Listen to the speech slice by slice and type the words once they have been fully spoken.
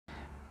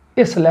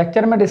इस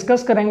लेक्चर में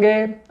डिस्कस करेंगे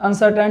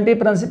अनसर्टेनिटी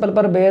प्रिंसिपल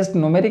पर बेस्ड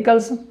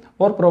न्यूमेरिकल्स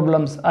और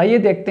प्रॉब्लम्स। आइए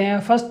देखते हैं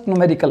first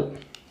numerical.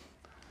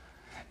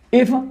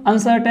 If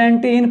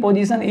uncertainty in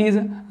position is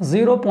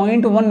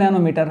 0.1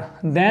 nanometre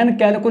then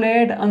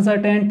calculate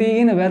uncertainty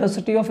in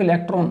velocity of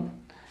electron.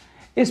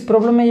 इस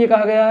प्रॉब्लम में ये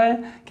कहा गया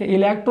है कि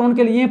इलेक्ट्रॉन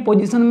के लिए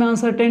पोजीशन में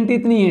अनसर्टेनिटी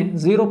इतनी है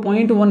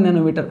 0.1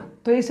 नैनोमीटर,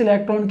 तो इस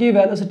इलेक्ट्रॉन की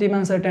वेलोसिटी में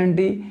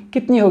अनसर्टेनिटी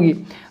कितनी होगी।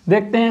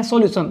 देखते हैं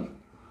सॉल्यूशन।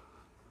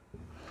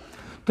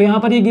 तो यहाँ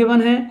पर ये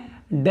गिवन है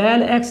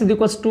del x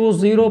equals to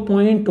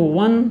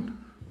 0.1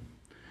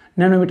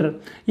 nanometre.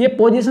 ये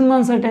पोजीशन में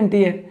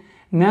अनसर्टेनिटी है।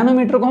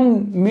 नैनोमीटर को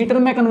हम मीटर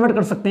में कन्वर्ट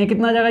कर सकते हैं।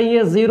 कितना आ जाएगा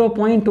ये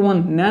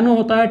 0.1 नैनो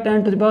होता है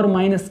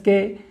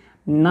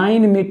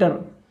 10⁻⁻9 मीटर,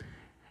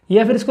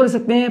 या फिर इसको लिख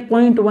सकते हैं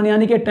 0.1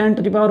 यानी कि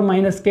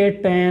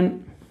 10⁻⁻10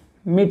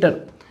 मीटर।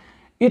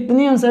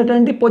 इतनी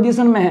अनसर्टेनिटी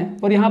पोजीशन में है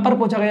और यहाँ पर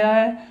पूछा गया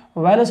है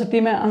वेलोसिटी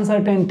में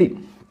अनसर्टेनिटी।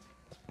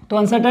 तो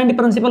अनसर्टेनिटी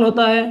प्रिंसिपल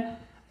होता है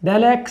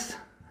del x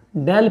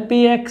del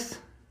P x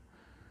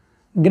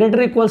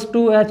greater equals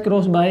to H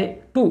cross bye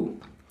 2।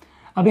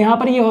 अब यहाँ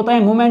पर ये होता है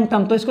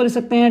मोमेंटम, तो इसको लिख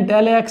सकते हैं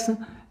डेल एक्स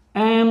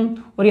एम,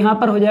 और यहाँ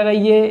पर हो जाएगा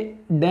ये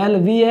del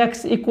we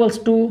x equals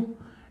to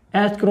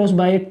H cross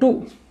bye 2।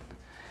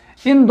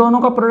 इन दोनों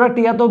का प्रोडक्ट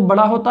या तो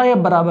बड़ा होता है या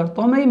बराबर,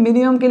 तो हमने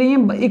मिनिमम के लिए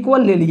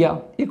इक्वल ले लिया,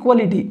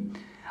 इक्वलिटी।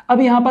 अब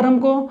यहाँ पर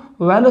हमको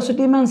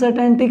वेलोसिटी में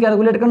अनसर्टेनिटी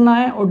कैलकुलेट करना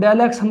है और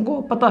डेल एक्स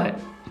हमको पता है,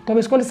 तो अब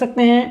इसको लिख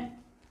सकते हैं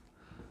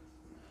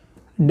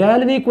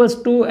del we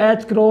equals to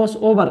H cross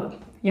over,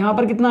 यहाँ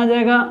पर कितना आ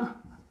जाएगा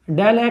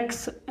डेल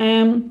एक्स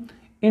एम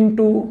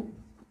इंटू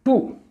 2।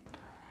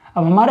 अब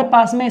हमारे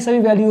पास में सभी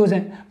वैल्यूज़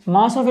हैं।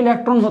 मास ऑफ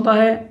इलेक्ट्रॉन होता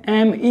है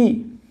एम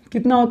ई,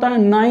 कितना होता है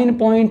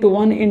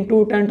 9.1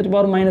 इंटू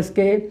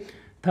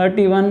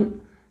 10⁻⁻31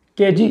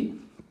 kg।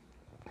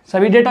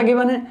 सभी डेटा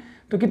गिवन है,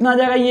 तो कितना आ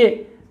जाएगा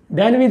ये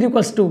del we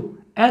equals to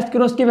H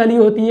cross की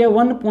वैल्यू होती है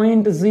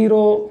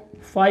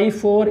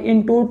 1.054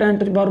 इंटू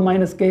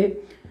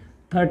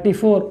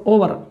 10⁻⁻34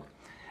 ओवर।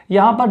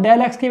 यहाँ पर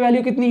डेल एक्स की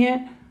वैल्यू कितनी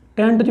है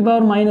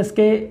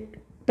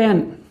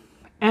 10⁻⁻10।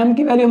 एम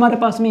की वैल्यू हमारे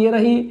पास में ये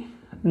रही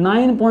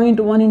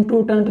 9.1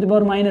 इंटू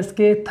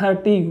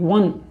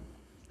 10⁻⁻31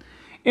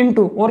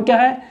 इंटू, और क्या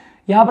है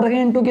यहाँ पर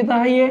देखें इंटू कितना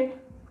है ये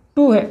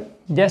 2 है।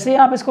 जैसे ही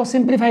आप इसको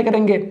सिंप्लीफाई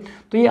करेंगे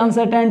तो ये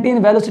अनसर्टेनिटी इन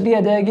वेलोसिटी आ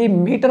जाएगी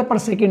मीटर पर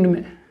सेकंड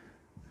में,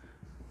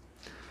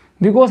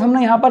 बिकॉज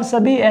हमने यहाँ पर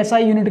सभी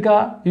एसआई यूनिट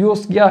का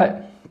यूज़ किया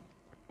है।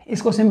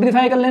 इसको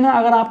सिंप्लीफाई कर लेना।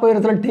 अगर आपको ये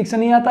रिजल्ट ठीक से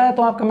नहीं आता है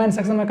तो आप कमेंट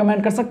सेक्शन में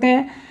कमेंट कर सकते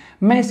हैं,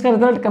 मैं इसका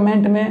रिजल्ट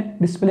कमेंट में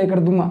डिस्प्ले कर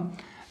दूंगा।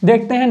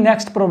 देखते हैं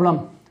next problem.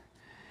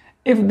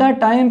 If the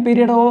time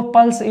period of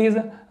pulse is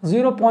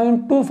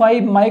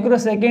 0.25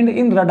 microsecond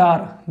in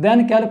radar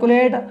then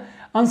calculate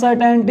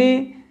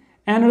uncertainty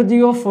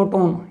energy of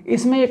photon.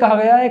 इसमें ये कहा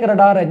गया है एक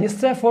रडार है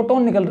जिससे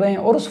फोटोन निकल रहे हैं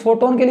और उस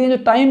फोटोन के लिए जो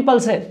टाइम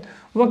पल्स है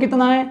वो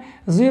कितना है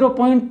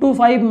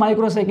 0.25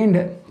 माइक्रोसेकेंड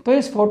है। तो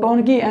इस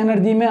फोटोन की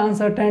एनर्जी में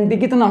अनसर्टेनिटी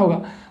कितना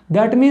होगा।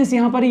 दैट मीन्स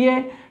यहाँ पर ये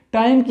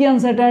टाइम की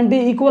अनसर्टेनिटी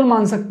इक्वल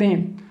मान सकते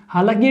हैं।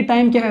 हालांकि ये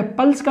टाइम क्या है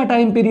पल्स का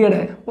टाइम पीरियड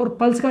है और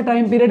पल्स का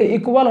टाइम पीरियड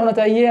इक्वल होना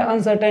चाहिए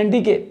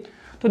अनसर्टेनिटी के।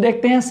 तो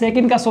देखते हैं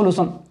सेकंड का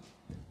सॉल्यूशन।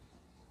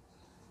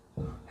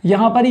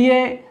 यहाँ पर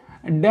ये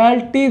del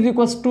T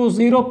equals to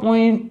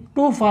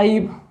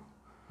 0.25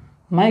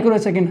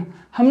 microsecond.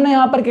 हमने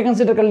यहाँ पर क्या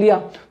कंसिडर कर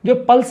लिया, जो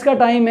पल्स का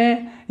टाइम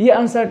है ये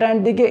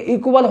अनसर्टेनिटी के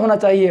इक्वल होना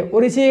चाहिए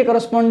और इसी के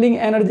करस्पॉन्डिंग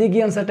एनर्जी की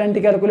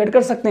अनसर्टेनिटी कैलकुलेट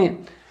कर सकते हैं।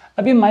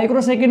 अभी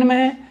माइक्रोसेकेंड में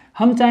है,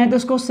 हम चाहें तो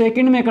इसको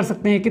सेकेंड में कर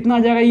सकते हैं। कितना आ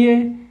जाएगा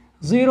ये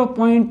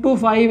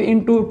 0.25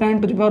 इंटू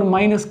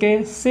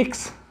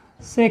 10⁻⁻6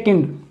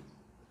 सेकेंड।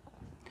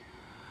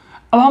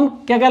 अब हम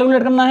क्या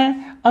कैलकुलेट करना है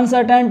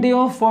अनसर्टेनिटी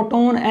ऑफ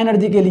फोटोन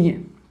एनर्जी के लिए।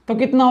 तो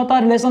कितना होता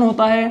है रिलेशन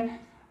होता है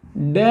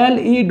del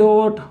E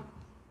dot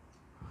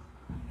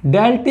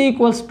del T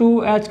equals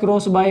to H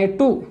cross bye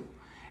 2।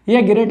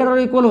 यह ग्रेटर और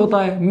इक्वल होता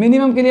है।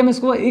 मिनिमम के लिए हम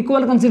इसको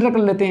इक्वल कंसीडर कर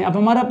लेते हैं। अब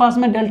हमारे पास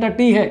में डेल्टा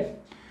टी है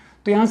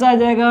तो यहाँ से आ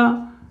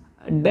जाएगा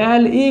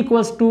del E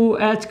equals to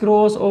H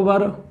cross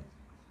over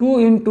 2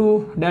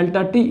 into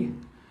delta T.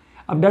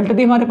 अब डेल्टा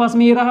टी हमारे पास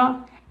में ये रहा,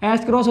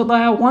 एच क्रॉस होता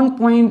है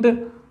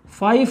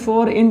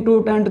 1.54 इंटू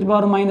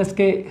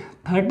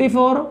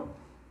 10⁻⁻34।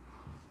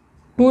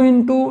 2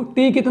 इंटू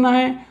टी कितना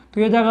है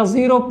तो ये जाएगा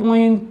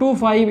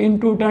 0.25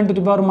 इंटू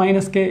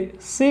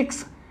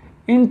 10⁻⁻6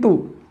 इंटू।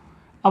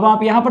 अब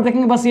आप यहाँ पर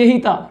देखेंगे बस यही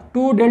था,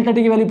 2 डेल्टा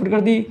टी की वैल्यू पुट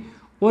कर दी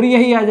और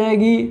यही आ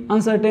जाएगी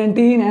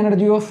uncertainty in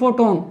energy of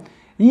photon.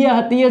 ये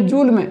आती है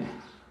जूल में।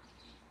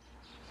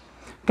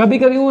 कभी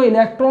कभी वो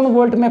इलेक्ट्रॉन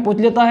वोल्ट में पूछ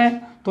लेता है,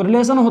 तो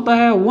रिलेशन होता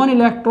है 1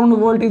 electron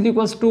volt is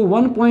equals to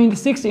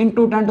 1.6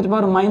 into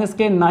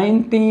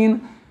 10⁻⁻19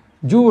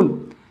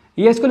 joule.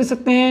 ये इसको लिख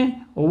सकते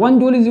हैं 1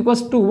 joule is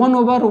equals to 1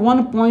 over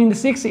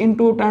 1.6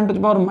 into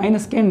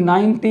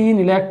 10⁻⁻19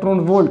 electron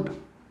volt.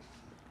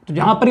 तो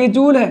जहाँ पर ये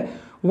जूल है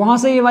वहाँ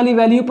से ये वाली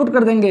वैल्यू पुट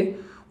कर देंगे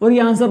और ये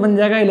आंसर बन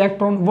जाएगा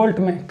इलेक्ट्रॉन वोल्ट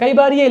में। कई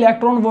बार ये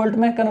इलेक्ट्रॉन वोल्ट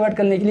में कन्वर्ट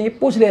करने के लिए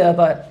पूछ लिया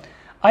जाता है।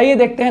 आइए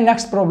देखते हैं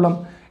नेक्स्ट प्रॉब्लम।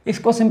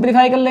 इसको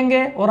सिंप्लीफाई कर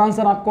लेंगे और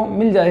आंसर आपको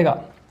मिल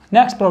जाएगा।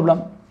 नेक्स्ट प्रॉब्लम,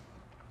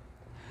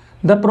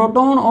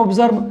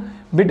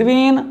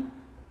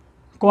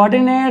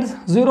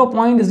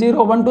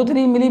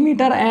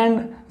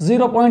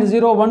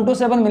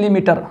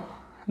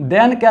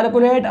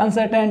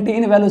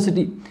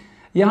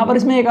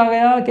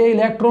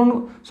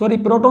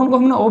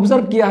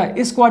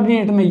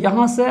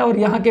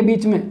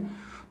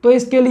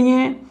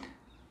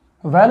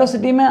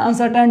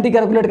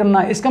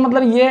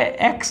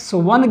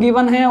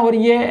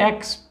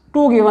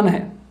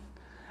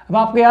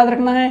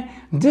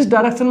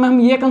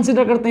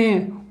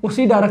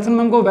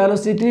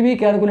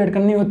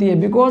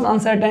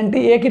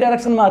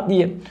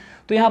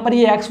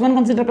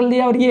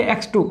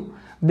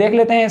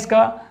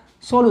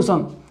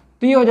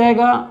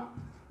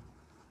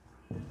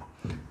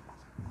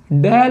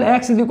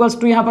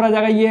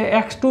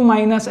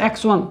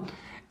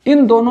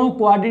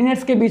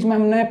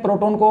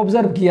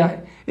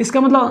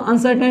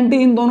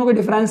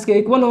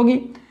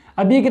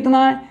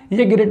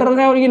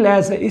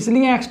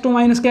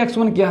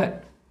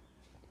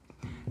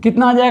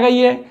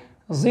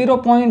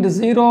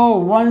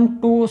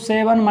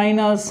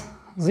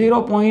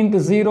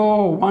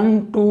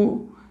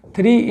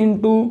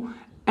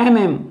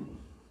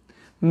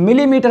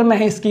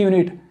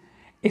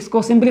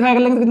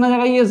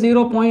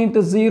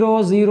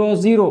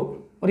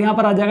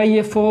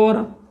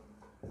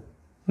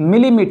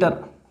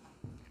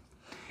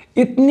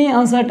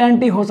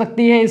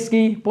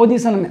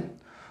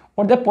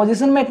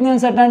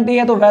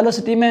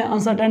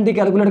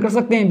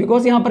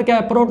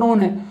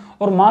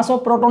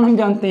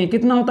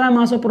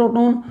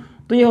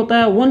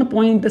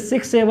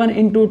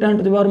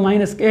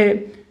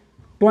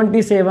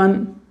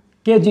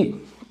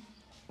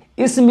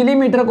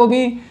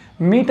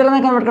 मीटर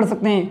में कन्वर्ट कर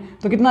सकते हैं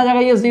तो कितना आ जाएगा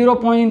ये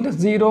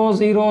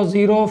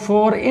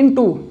 0.0004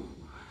 इंटू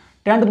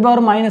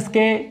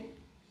 10⁻³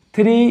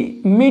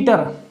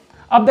 मीटर।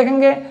 अब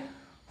देखेंगे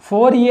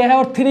 4 ये है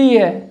और 3 ये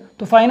है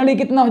तो फाइनली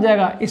कितना हो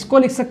जाएगा, इसको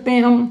लिख सकते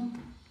हैं हम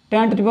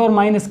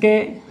 10⁻⁷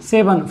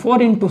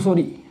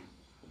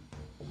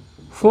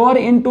 4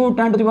 इंटू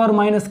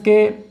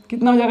 10⁻⁻⁷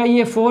 कितना हो जाएगा,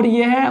 ये 4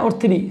 ये है और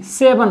 3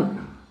 7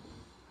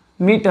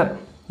 मीटर।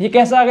 ये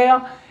कैसा आ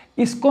गया,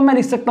 इसको मैं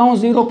लिख सकता हूँ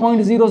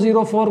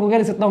 0.004 को क्या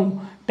लिख सकता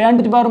हूँ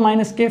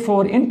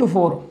 10⁻⁴ इंटू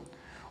 4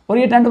 और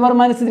ये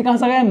 10⁻³ कहाँ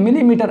से आ गया,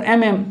 मिलीमीटर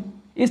mm।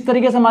 इस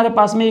तरीके से हमारे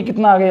पास में ये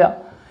कितना आ गया,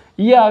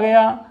 ये आ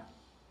गया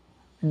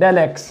डेल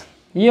एक्स,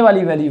 ये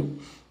वाली वैल्यू।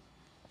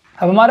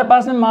 अब हमारे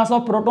पास में मास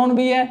ऑफ प्रोटॉन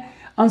भी है,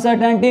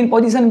 अनसर्टेनिटी इन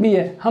पोजीशन भी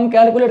है, हम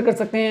कैलकुलेट कर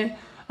सकते हैं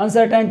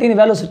अनसर्टेनिटी इन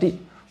वेलोसिटी।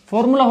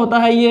 फॉर्मूला होता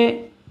है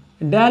ये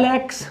del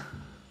x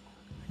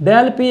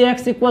del P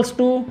x equals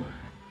to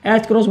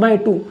H cross by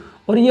 2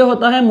 और ये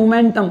होता है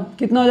मोमेंटम,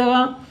 कितना हो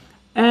जाएगा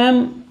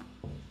M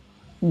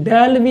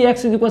del we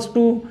x equals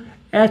to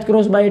H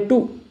cross by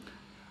 2।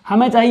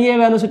 हमें चाहिए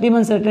वेलोसिटी में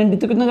अनसर्टेनिटी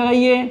तो कितना हो जाएगा,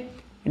 ये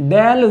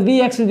del we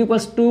x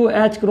equals to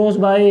H cross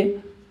by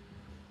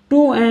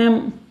 2m,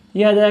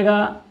 ये आ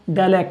जाएगा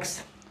डेल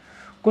एक्स।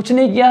 कुछ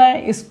नहीं किया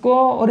है, इसको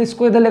और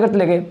इसको इधर लेकर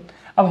चले गए।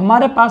 अब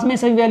हमारे पास में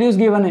सभी वैल्यूज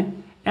गिवन है,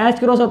 एच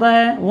क्रॉस होता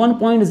है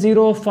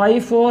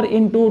 1.054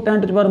 into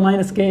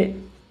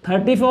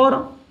 10⁻⁻34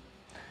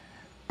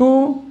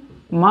 to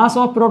mass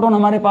of proton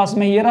हमारे पास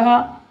में ये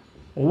रहा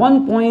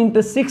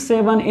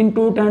 1.67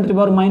 इंटू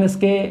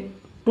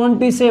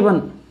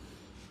 10⁻⁻27।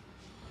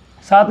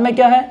 साथ में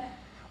क्या है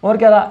और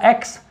क्या रहा,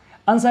 एक्स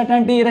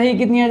अनसर्टेनिटी रही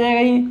कितनी आ जाएगा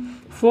ये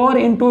 4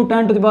 इंटू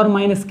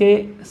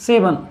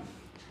 10⁻⁻7।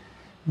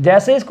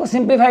 जैसे इसको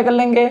सिंप्लीफाई कर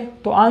लेंगे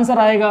तो आंसर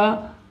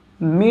आएगा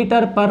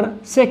मीटर पर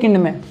सेकंड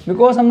में,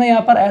 बिकॉज हमने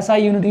यहाँ पर ऐसा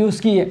यूनिट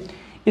यूज़ की है।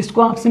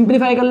 इसको आप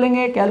सिंप्लीफाई कर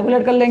लेंगे,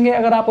 कैलकुलेट कर लेंगे।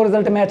 अगर आपको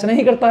रिजल्ट मैच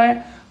नहीं करता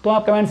है तो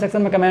आप कमेंट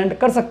सेक्शन में कमेंट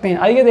कर सकते हैं।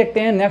 आइए देखते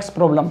हैं नेक्स्ट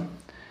प्रॉब्लम।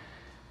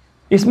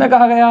 इसमें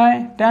कहा गया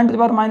है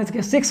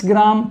 10⁻⁶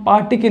 ग्राम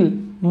particle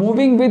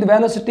moving with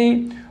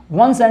velocity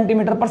 1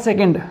 centimetre पर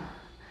second,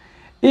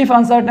 if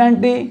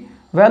uncertainty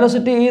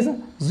velocity is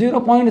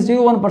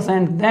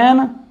 0.01%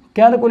 then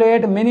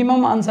calculate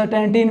minimum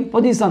uncertainty in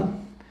position.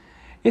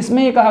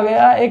 इसमें ये कहा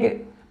गया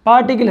एक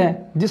पार्टिकल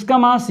है जिसका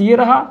मास ये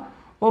रहा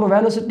और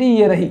वेलोसिटी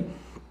ये रही।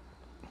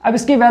 अब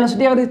इसकी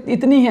वेलोसिटी अगर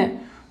इतनी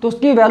है तो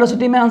उसकी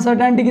वेलोसिटी में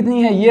अनसर्टेनिटी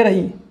कितनी है, ये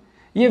रही।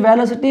 ये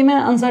वेलोसिटी में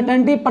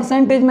अनसर्टेनिटी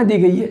परसेंटेज में दी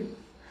गई है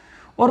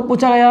और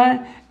पूछा गया है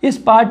इस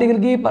पार्टिकल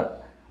की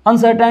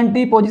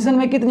अनसर्टेनिटी पोजीशन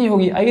में कितनी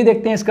होगी। आइए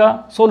देखते हैं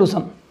इसका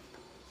सॉल्यूशन।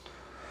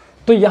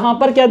 तो यहाँ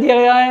पर क्या दिया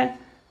गया है,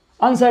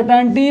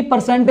 अनसर्टेनिटी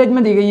परसेंटेज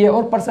में दी गई है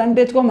और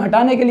परसेंटेज को हम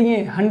हटाने के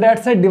लिए 100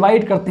 से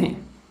डिवाइड करते हैं।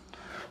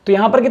 तो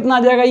यहाँ पर कितना आ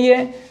जाएगा,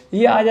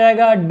 ये आ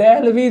जाएगा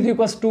del we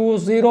equals to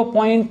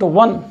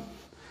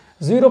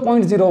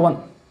 0.01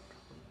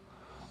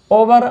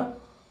 over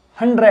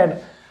 100।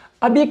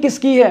 अब ये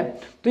किसकी है,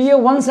 तो ये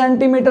 1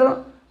 सेंटीमीटर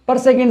पर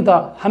सेकंड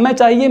था, हमें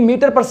चाहिए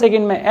मीटर पर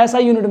सेकंड में, ऐसा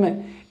यूनिट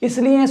में।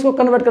 इसलिए इसको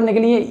कन्वर्ट करने के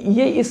लिए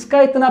ये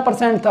इसका इतना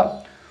परसेंट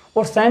था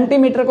और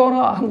सेंटीमीटर को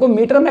हमको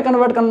मीटर में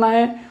कन्वर्ट करना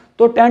है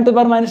तो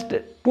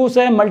 10⁻⁻²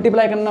 से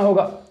मल्टीप्लाई करना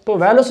होगा। तो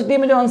वेलोसिटी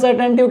में जो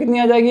अनसर्टेनिटी कितनी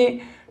आ जाएगी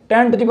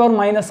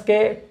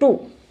 10⁻⁻²।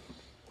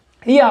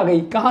 ये आ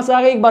गई, कहाँ से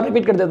आ गई, एक बार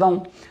रिपीट कर देता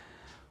हूँ।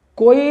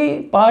 कोई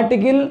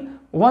पार्टिकल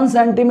 1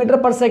 सेंटीमीटर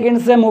पर सेकेंड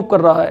से मूव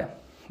कर रहा है,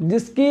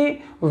 जिसकी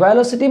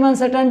वेलोसिटी में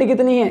अनसर्टेनिटी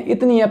कितनी है,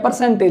 इतनी है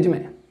परसेंटेज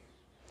में।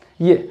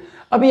 ये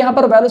अब यहाँ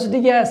पर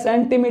वेलोसिटी क्या है,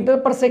 सेंटीमीटर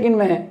पर सेकेंड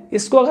में है।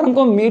 इसको अगर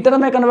हमको मीटर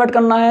में कन्वर्ट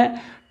करना है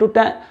तो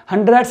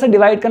 100 से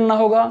डिवाइड करना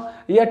होगा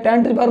या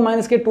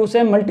 10⁻⁻2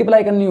 से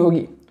मल्टीप्लाई करनी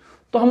होगी।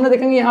 तो हमने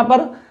देखेंगे यहाँ पर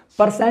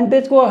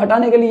परसेंटेज को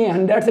हटाने के लिए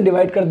 100 से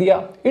डिवाइड कर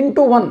दिया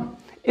इंटू 1,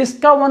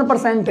 इसका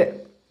 1%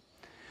 है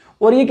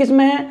और ये किस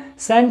में है,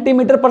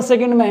 सेंटीमीटर पर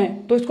सेकंड में है,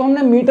 तो इसको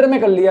हमने मीटर में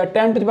कर लिया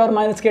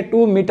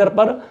 10⁻⁻2 मीटर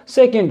पर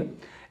सेकंड।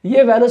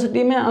 ये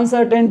वेलोसिटी में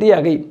अनसर्टेनिटी आ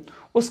गई।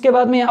 उसके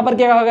बाद में यहाँ पर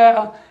क्या कहा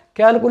गया,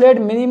 कैलकुलेट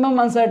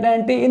मिनिमम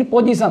अनसर्टेनिटी इन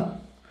पोजीशन।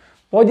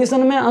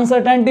 पोजीशन में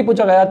अनसर्टेनिटी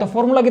पूछा गया, तो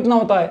फॉर्मूला कितना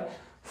होता है,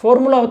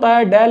 फॉर्मूला होता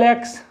है del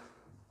x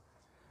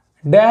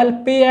del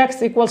P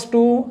x equals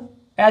to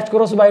H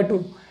cross by 2,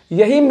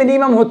 यही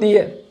मिनिमम होती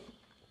है।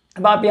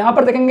 अब आप यहाँ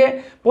पर देखेंगे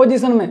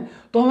पोजीशन में,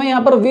 तो हमें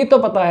यहाँ पर v तो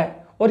पता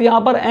है और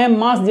यहाँ पर m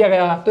मास दिया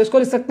गया है, तो इसको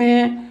लिख सकते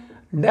हैं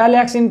del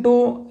x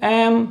into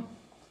M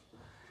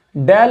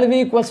del v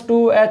equals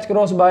to H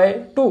cross bye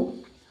 2।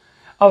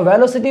 अब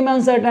वेलोसिटी में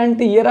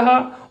अनसर्टेनिटी ये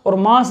रहा और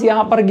मास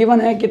यहाँ पर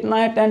गिवन है कितना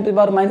है,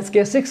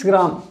 10⁻⁻6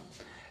 ग्राम।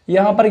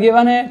 यहाँ पर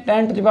गिवन है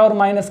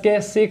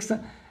 10⁻⁻6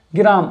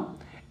 ग्राम।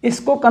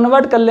 इसको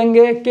कन्वर्ट कर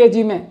लेंगे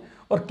केजी में,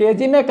 और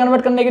केजी में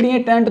कन्वर्ट करने के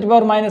लिए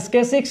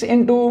 10⁻⁻6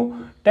 इंटू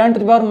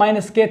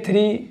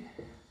 10⁻⁻3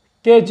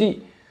 kg,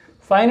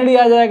 फाइनली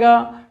आ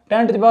जाएगा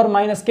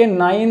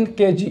 10⁻�9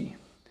 kg।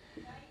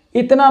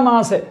 इतना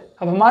मास है।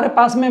 अब हमारे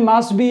पास में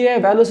मास भी है,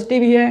 वेलोसिटी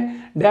भी है,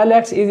 डेल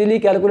एक्स इजीली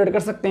कैलकुलेट कर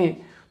सकते हैं।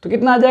 तो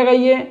कितना आ जाएगा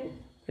ये,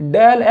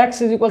 del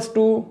x is equals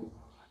to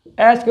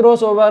H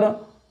cross over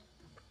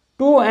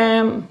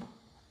 2m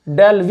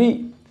del we.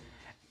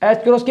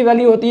 H cross की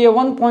वैल्यू होती है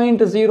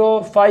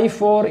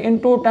 1.054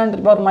 इंटू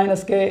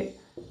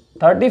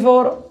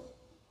 10⁻⁻34,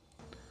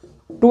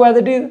 2 एज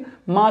इट इज।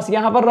 मास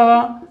यहाँ पर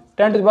रहा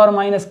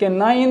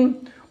 10⁻�9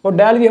 और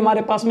डेल भी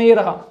हमारे पास में ये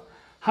रहा।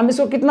 हम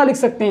इसको कितना लिख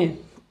सकते हैं,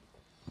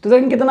 तो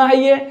देखें कितना है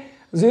ये,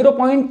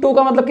 0.2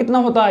 का मतलब कितना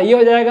होता है, ये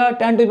हो जाएगा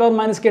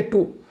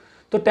 10⁻⁻2।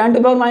 तो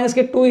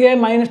 10⁻⁻2 है,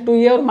 -2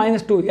 है और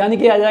 -2, यानी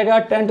कि आ जाएगा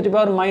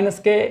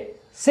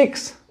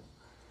 10⁻⁻6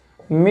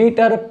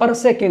 मीटर पर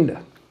सेकेंड।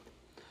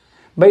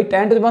 भाई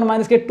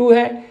 10⁻⁻2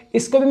 है,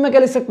 इसको भी मैं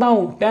क्या लिख सकता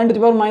हूँ,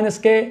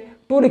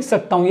 10⁻⁻2 लिख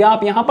सकता हूँ। या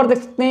आप यहाँ पर देख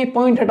सकते हैं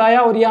पॉइंट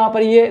हटाया और यहाँ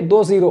पर ये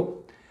 2 0,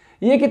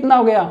 ये कितना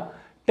हो गया,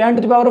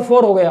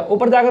 10⁻4 हो गया,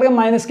 ऊपर जाकर के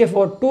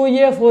 -4, 2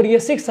 ये 4 ये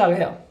 6 आ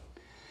गया।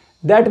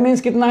 दैट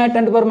मीन्स कितना है,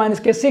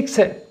 10⁻⁻6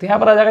 है, तो यहाँ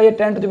पर आ जाएगा ये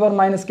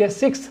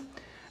 10⁻⁻6।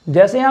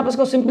 जैसे ही आप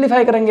इसको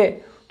सिंप्लीफाई करेंगे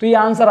तो ये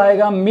आंसर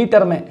आएगा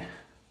मीटर में,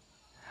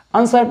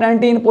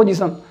 अनसर्टेनिटी इन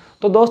पोजीशन।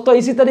 तो दोस्तों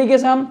इसी तरीके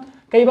से हम,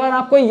 कई बार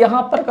आपको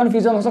यहाँ पर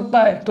कन्फ्यूजन हो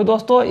सकता है, तो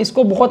दोस्तों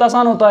इसको बहुत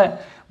आसान होता है।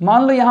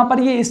 मान लो यहाँ पर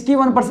ये इसकी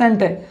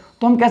 1% है,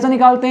 तो हम कैसे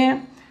निकालते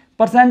हैं,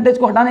 परसेंटेज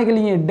को हटाने के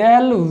लिए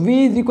del v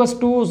is equals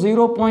to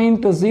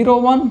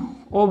 0.01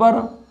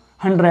 over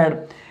 100।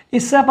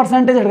 इससे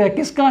परसेंटेज हट गया,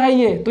 किसका है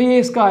ये, तो ये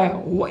इसका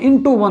है,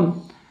 इंटू 1।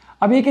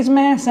 अब ये किस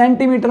में है,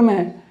 सेंटीमीटर में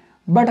है,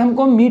 बट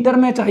हमको मीटर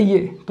में चाहिए,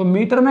 तो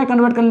मीटर में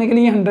कन्वर्ट करने के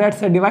लिए 100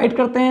 से डिवाइड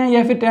करते हैं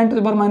या फिर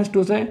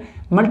 10⁻⁻2 से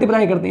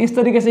मल्टीप्लाई करते हैं। इस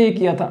तरीके से ये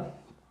किया था।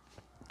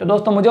 तो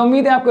दोस्तों मुझे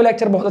उम्मीद है आपको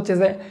लेक्चर बहुत अच्छे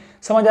से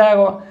समझ आया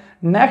होगा।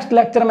 नेक्स्ट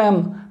लेक्चर में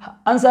हम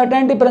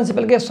अनसर्टेनिटी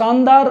प्रिंसिपल के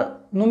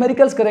शानदार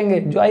न्यूमेरिकल्स करेंगे,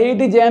 जो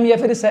IIT JAM या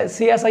फिर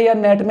CSIR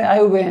नेट में आए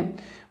हुए हैं।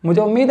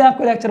 मुझे उम्मीद है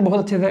आपको लेक्चर बहुत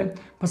अच्छे से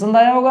पसंद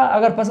आया होगा।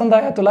 अगर पसंद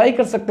आया तो लाइक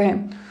कर सकते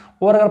हैं,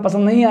 और अगर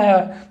पसंद नहीं आया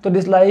तो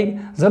डिसलाइक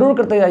ज़रूर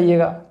करते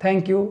जाइएगा।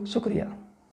 थैंक यू, शुक्रिया।